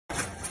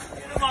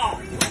Come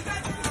on.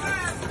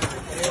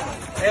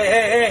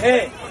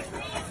 Hey.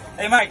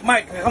 Hey,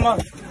 Mike, come on.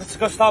 Let's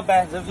go stop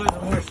back. Let's do the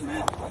horse,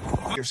 man.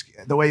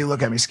 The way you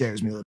look at me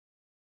scares me a little.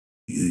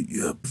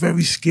 You're a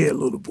very scared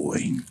little boy.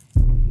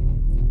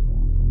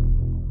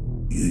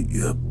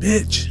 You're a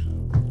bitch.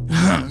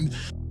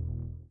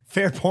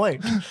 Fair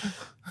point.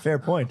 Fair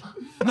point.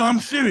 No, I'm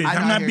serious.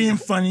 I'm not being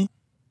funny.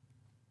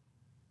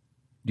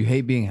 Do you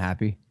hate being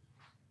happy?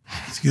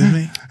 Excuse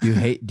me? Do you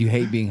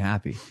hate being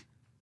happy?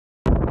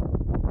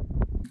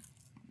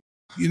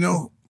 You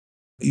know,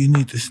 you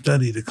need to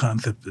study the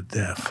concept of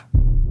death.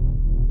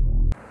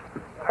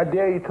 How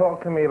dare you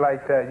talk to me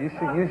like that? You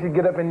should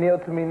get up and kneel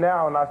to me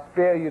now, and I'll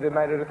spare you the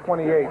night of the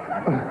 28th.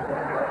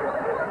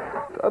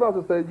 I'd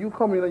also say, you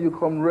come in and you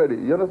come ready.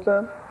 You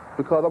understand?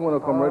 Because I'm going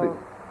to come ready.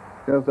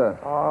 You understand?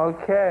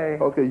 Okay.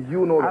 Okay,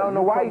 you know that. I don't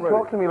know why you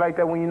talk to me like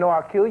that when you know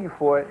I'll kill you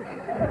for it.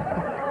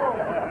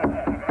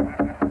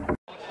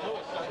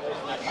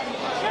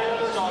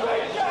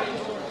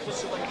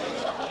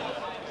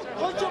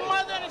 Put your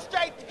mother in a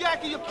straight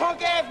jacket, you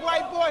punk-ass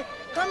white boy.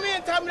 Come here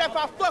and tell me that if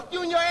I fuck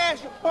you in your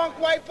ass, you punk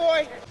white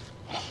boy.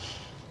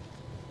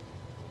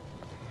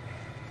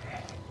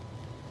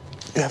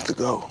 You have to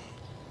go.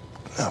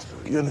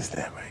 You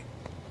understand, right?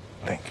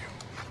 Thank you.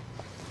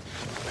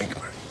 Thank you,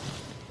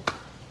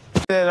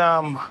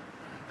 Bernie.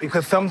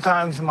 Because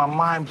sometimes my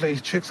mind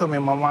plays tricks on me,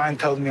 and my mind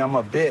tells me I'm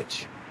a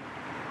bitch.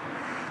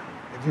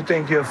 If you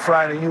think you're a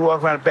fighter and you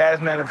walk around the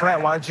baddest man in the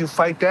planet, why don't you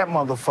fight that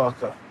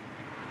motherfucker?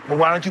 But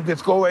why don't you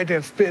just go right there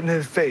and spit in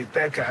his face?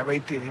 That guy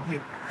right there.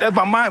 That's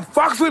my mind.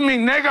 Fucks with me,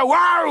 nigga.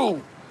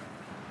 Whoa!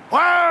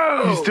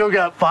 Whoa! You still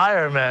got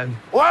fire, man.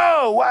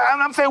 Whoa!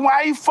 I'm saying, why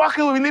are you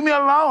fucking with me? Leave me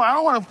alone. I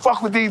don't want to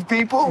fuck with these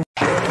people.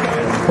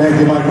 Thank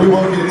you, Mike. We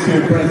will get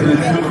to President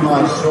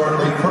Truman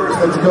shortly. First,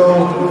 let's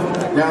go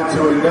now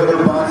to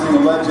another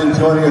boxing legend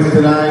joining us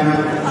tonight.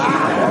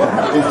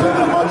 He's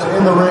done as much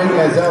in the ring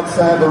as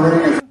outside the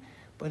ring.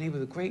 But he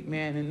was a great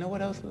man, and know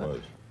what else?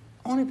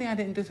 Only thing I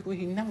didn't disagree,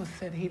 he never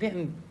said he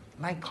didn't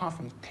like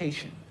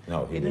confrontation.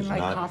 No, he didn't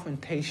like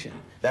confrontation.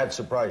 That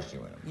surprised you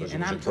in him, because he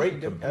was a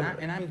great competitor.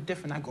 And I'm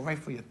different. I go right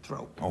for your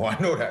throat. Oh, I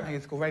know that. I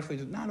just go right for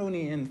your, not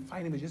only in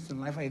fighting, but just in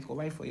life, I just go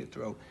right for your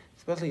throat.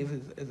 Especially if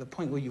it's a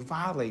point where you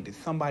violated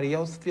somebody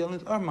else's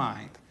feelings or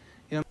mine.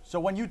 You know? So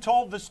when you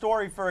told the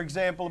story, for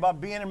example, about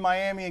being in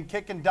Miami and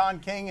kicking Don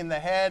King in the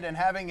head and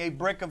having a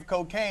brick of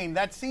cocaine,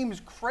 that seems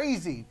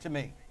crazy to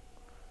me.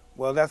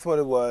 Well, that's what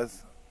it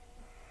was.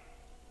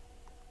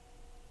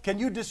 Can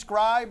you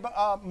describe,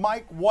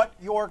 Mike, what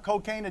your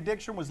cocaine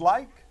addiction was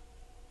like?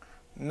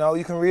 No,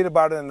 you can read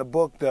about it in the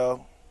book,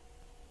 though.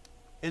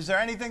 Is there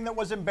anything that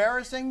was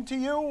embarrassing to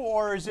you,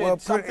 or is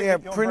it something yeah,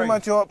 that you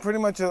pretty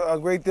much a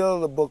great deal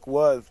of the book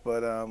was,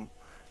 but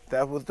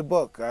that was the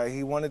book.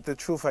 He wanted the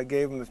truth. I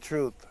gave him the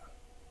truth.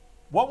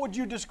 What would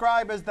you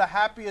describe as the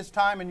happiest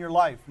time in your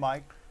life,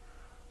 Mike?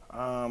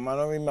 I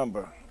don't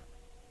remember.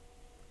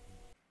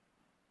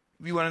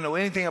 If you want to know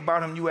anything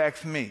about him, you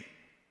ask me.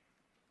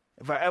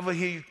 If I ever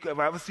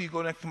see you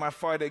go next to my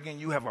father again,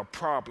 you have a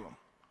problem.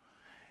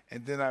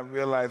 And then I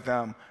realized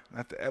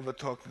not to ever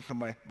talk to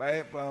somebody.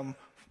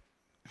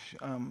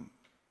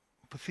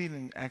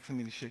 Proceeding asking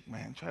me to shake my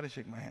hand. Try to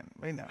shake my hand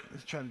right now.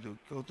 Let's try to do it.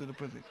 Go through the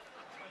procedures.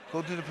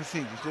 Go through the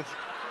procedures. Just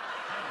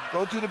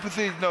go through the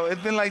procedures. No,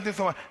 it's been like this.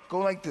 Go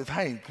like this.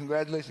 Hey,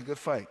 congratulations, good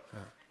fight.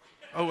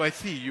 Oh, I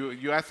see.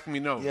 You asked me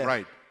no, yes.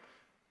 Right?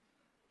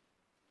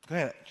 Go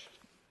ahead.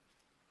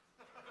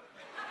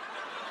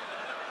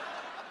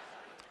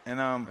 And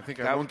I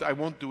think I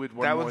won't do it one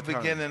more time. That was the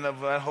beginning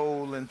of that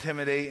whole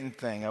intimidating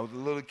thing. I was a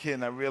little kid,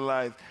 and I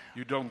realized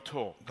you don't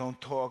talk.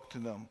 Don't talk to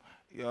them.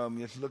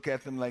 Just look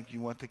at them like you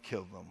want to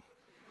kill them.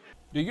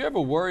 Do you ever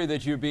worry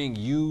that you're being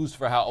used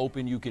for how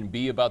open you can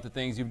be about the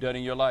things you've done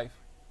in your life?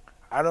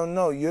 I don't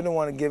know. You're the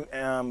one to give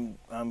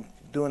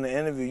doing the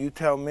interview. You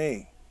tell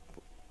me.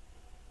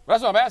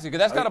 That's what I'm asking,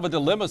 because that's kind of a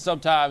dilemma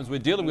sometimes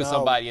with dealing with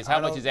somebody, is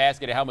how much is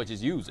asking and how much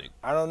is using.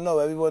 I don't know.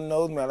 Everyone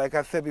knows me. Like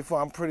I said before,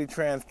 I'm pretty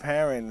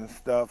transparent and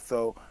stuff,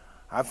 so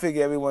I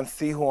figure everyone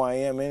see who I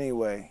am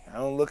anyway. I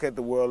don't look at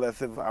the world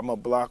as if I'm a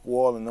block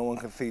wall and no one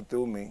can see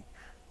through me.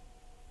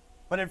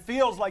 But it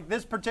feels like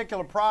this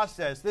particular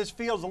process, this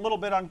feels a little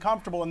bit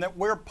uncomfortable, and that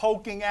we're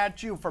poking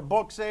at you for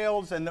book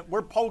sales, and that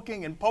we're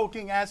poking and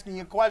poking, asking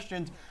you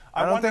questions.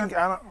 I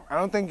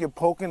don't think you're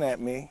poking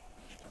at me.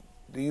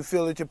 Do you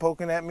feel that you're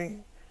poking at me?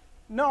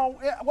 No,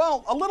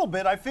 well, a little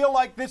bit. I feel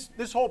like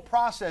this whole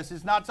process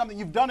is not something,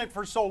 you've done it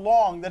for so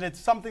long that it's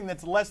something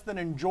that's less than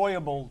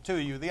enjoyable to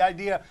you. The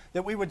idea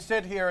that we would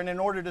sit here and in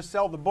order to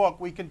sell the book,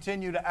 we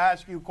continue to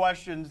ask you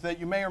questions that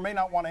you may or may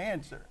not want to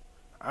answer.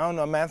 I don't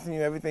know. I'm asking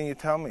you everything you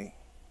tell me.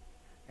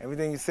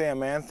 Everything you say,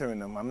 I'm answering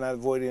them. I'm not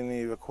avoiding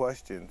any of your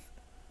questions.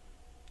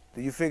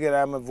 Do you figure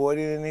that I'm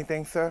avoiding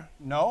anything, sir?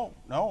 No.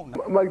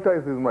 Mike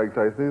Tyson is Mike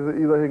Tyson.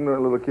 He's an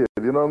ignorant little kid,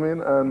 you know what I mean?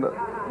 And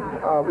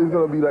he's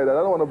going to be like that. I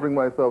don't want to bring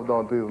myself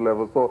down to his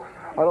level, so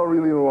I don't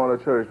really even want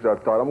to cherish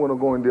that thought. I'm going to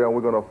go in there and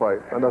we're going to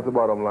fight, and that's the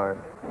bottom line.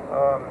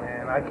 Oh,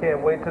 man, I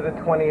can't wait till the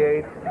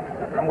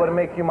 28th. I'm going to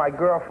make you my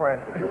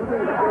girlfriend. Let me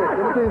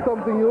tell you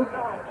something, you.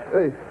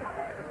 Hey,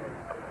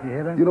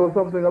 You know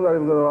something? I'm not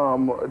even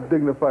going to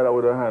dignify that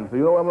with a hand. So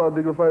you know why I'm not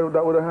dignify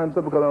that with a hand?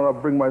 So because I'm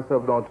not bring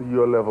myself down to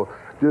your level.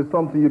 There's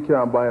something you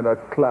can't buy in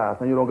that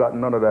class, and you don't got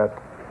none of that.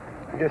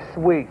 You're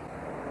sweet.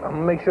 I'm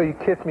gonna make sure you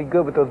kiss me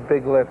good with those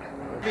big lips.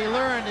 He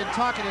learned in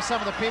talking to some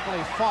of the people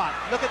he fought.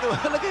 Look at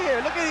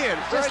here.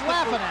 Just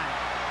laughing at him.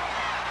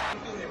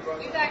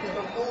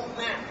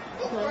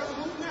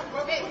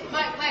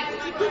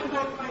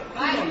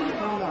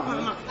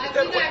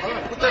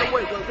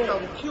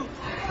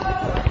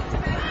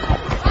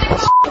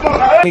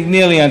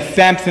 McNeely on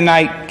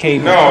Samsonite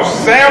cable. No,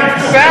 salmon.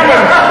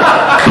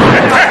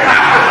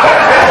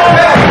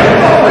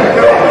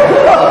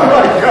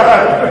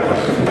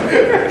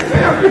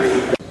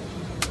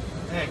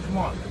 Hey, come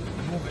on,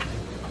 move it.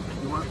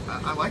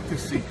 I like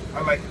this seat.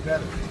 I like it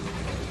better.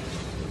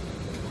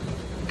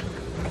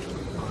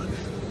 Oh, this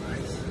is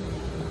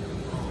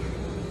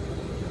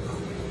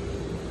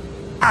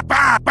nice.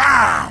 Bow,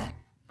 bow!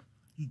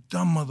 You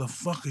dumb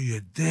motherfucker,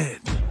 you're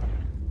dead.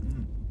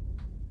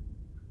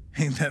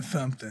 Ain't that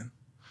something?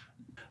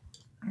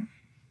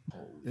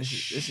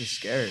 This is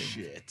scary.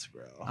 Shit,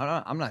 bro.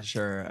 I'm not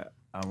sure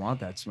I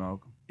want that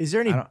smoke. Is there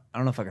any? I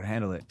don't know if I can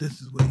handle it.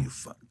 This is where you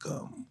fuck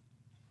up.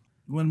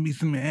 You want to meet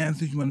some of your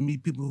ancestors? You want to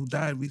meet people who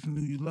died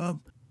recently who you love?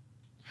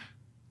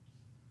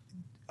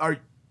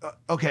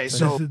 Okay,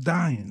 so This is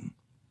dying.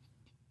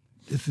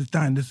 This is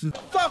dying. This is...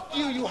 Fuck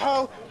you, you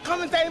hoe.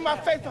 Come and say in my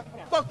face,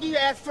 fuck you,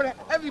 ass for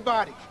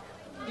everybody.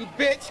 You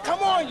bitch.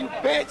 Come on, you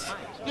bitch.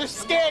 You're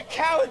scared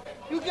coward.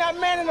 You not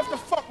man enough to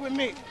fuck with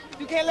me.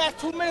 You can't last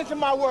 2 minutes in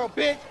my world,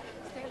 bitch.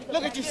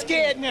 Look at you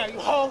scared now, you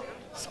hoe.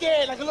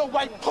 Scared like a little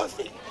white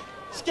pussy.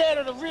 Scared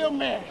of the real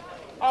man.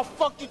 I'll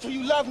fuck you till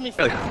you love me.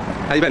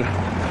 How you been? All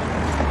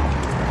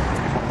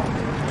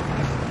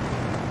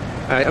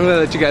right, I'm gonna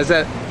let you guys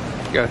go.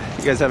 You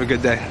guys have a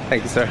good day.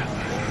 Thank you, sir.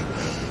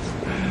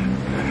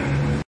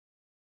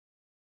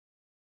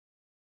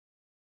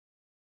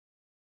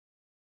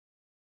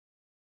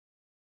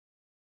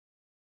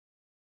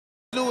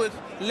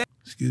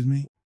 Excuse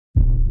me?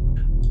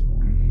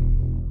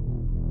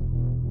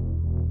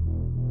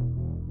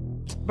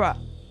 Bruh.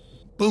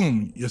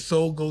 Boom. Your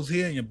soul goes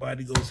here and your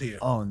body goes here.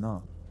 Oh,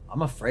 no.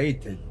 I'm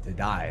afraid to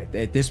die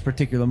at this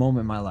particular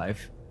moment in my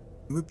life.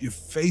 Rip your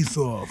face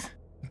off.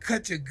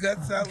 Cut your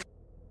guts out.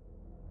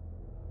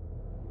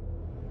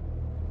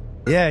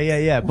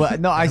 Yeah.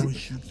 But no, I would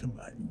shoot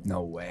somebody.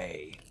 No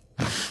way.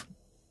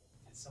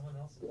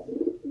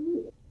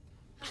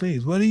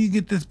 Please, where do you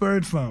get this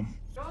bird from?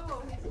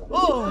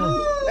 Oh!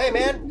 Hey,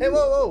 man. Hey,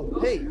 whoa.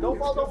 Hey, don't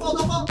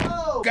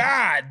fall.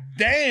 God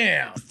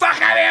damn!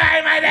 Fuck out of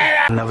here, my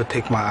dad! I never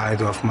take my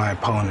eyes off my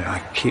opponent. I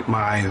keep my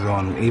eyes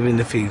on him. Even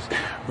if he's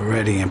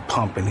ready and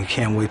pumping, he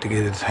can't wait to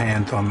get his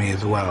hands on me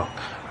as well.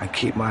 I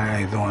keep my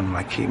eyes on him.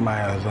 I keep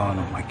my eyes on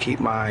him. I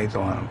keep my eyes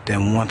on him.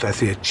 Then once I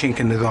see a chink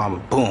in his armor,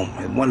 boom,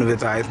 and one of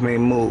his eyes may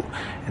move,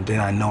 and then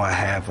I know I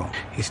have him.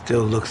 He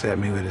still looks at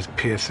me with his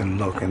piercing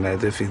look, and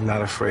as if he's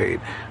not afraid,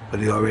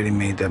 but he already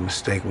made that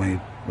mistake when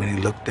he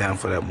looked down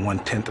for that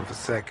 1/10 of a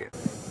second.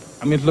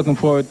 I'm just looking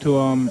forward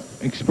to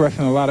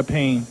expressing a lot of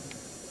pain.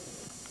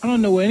 I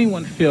don't know what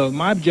anyone feels.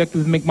 My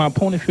objective is to make my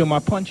opponent feel my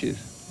punches.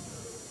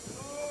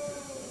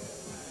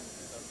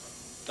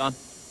 Done.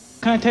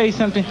 Can I tell you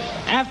something?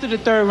 After the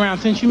third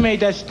round, since you made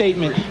that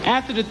statement,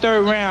 after the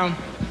third round,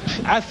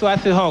 I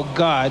said, oh,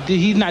 God,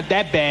 he's not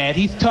that bad.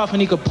 He's tough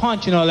and he could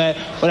punch and all that,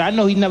 but I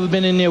know he's never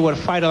been in there with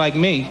a fighter like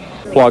me.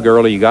 Plug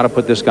early, you got to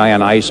put this guy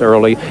on ice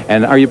early,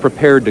 and are you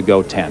prepared to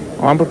go 10?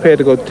 Well, I'm prepared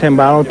to go 10,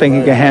 but I don't think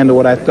he can handle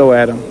what I throw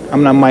at him.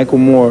 I'm not Michael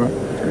Moore.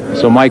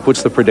 So, Mike,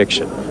 what's the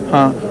prediction?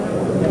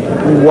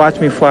 Watch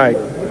me fight.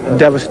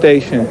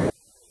 Devastation. It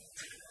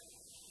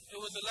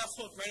was a left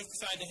hook right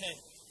upside the head.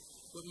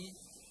 With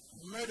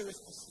murderous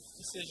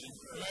precision.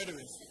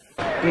 Murderous.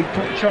 He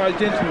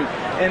charged into me,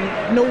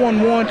 and no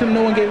one warned him,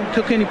 no one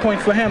took any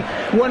points for him.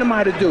 What am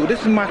I to do?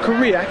 This is my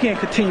career. I can't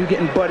continue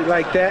getting butted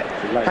like that.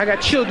 I got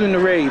children to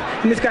raise,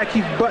 and this guy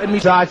keeps butting me.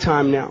 It's our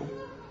time now.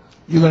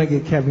 You're going to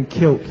get Kevin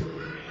killed.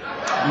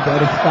 You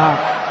better stop.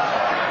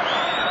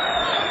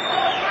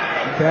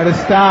 You better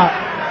stop.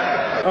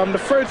 The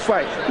first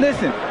fight,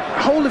 listen,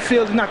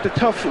 Holyfield's not the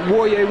tough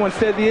warrior everyone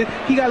says he is.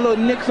 He got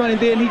little nicks on him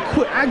there and he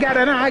quit. I got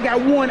an eye, I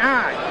got one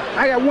eye.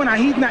 I got one eye,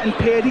 he's not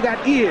impaired, he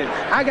got ears.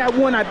 I got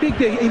one eye, big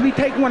deal. If he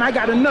take one, I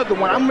got another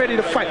one. I'm ready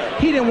to fight.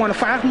 He didn't want to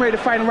fight, I'm ready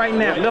to fight him right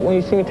now. When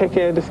you see me take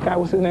care of this guy,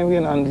 what's his name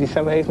again, on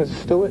December 8th, Mr.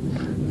 Stewart,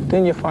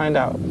 then you find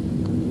out,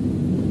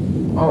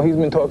 oh, he's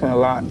been talking a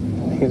lot.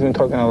 He's been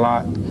talking a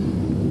lot.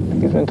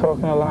 He's been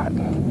talking a lot.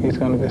 He's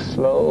going to be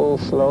slow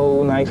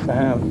night for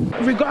him.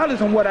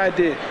 Regardless of what I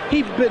did,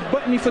 he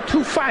butted me for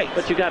 2 fights.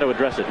 But you got to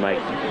address it, Mike.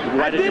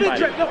 I did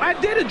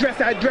address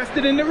it. I addressed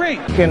it in the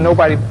ring. Can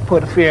nobody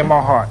put a fear in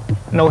my heart?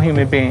 No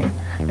human being.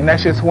 And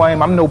that's just who I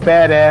am. I'm no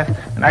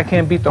badass, and I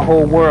can't beat the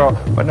whole world,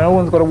 but no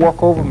one's going to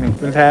walk over me.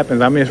 This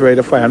happens. I'm just ready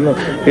to fight. I don't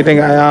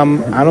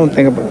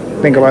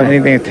think about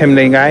anything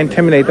intimidating. I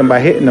intimidate them by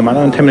hitting them. I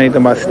don't intimidate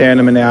them by staring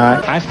them in the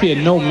eye. I fear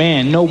no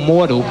man, no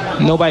mortal,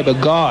 nobody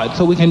but God,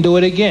 so we can do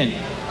it again.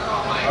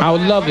 I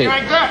would love it.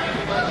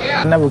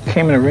 I never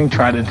came in the ring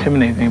trying to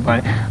intimidate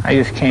anybody. I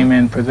just came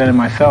in, presented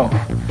myself.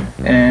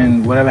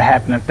 And whatever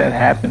happened, if that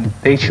happened,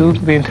 they choose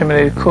to be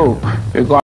intimidated, cool. Regardless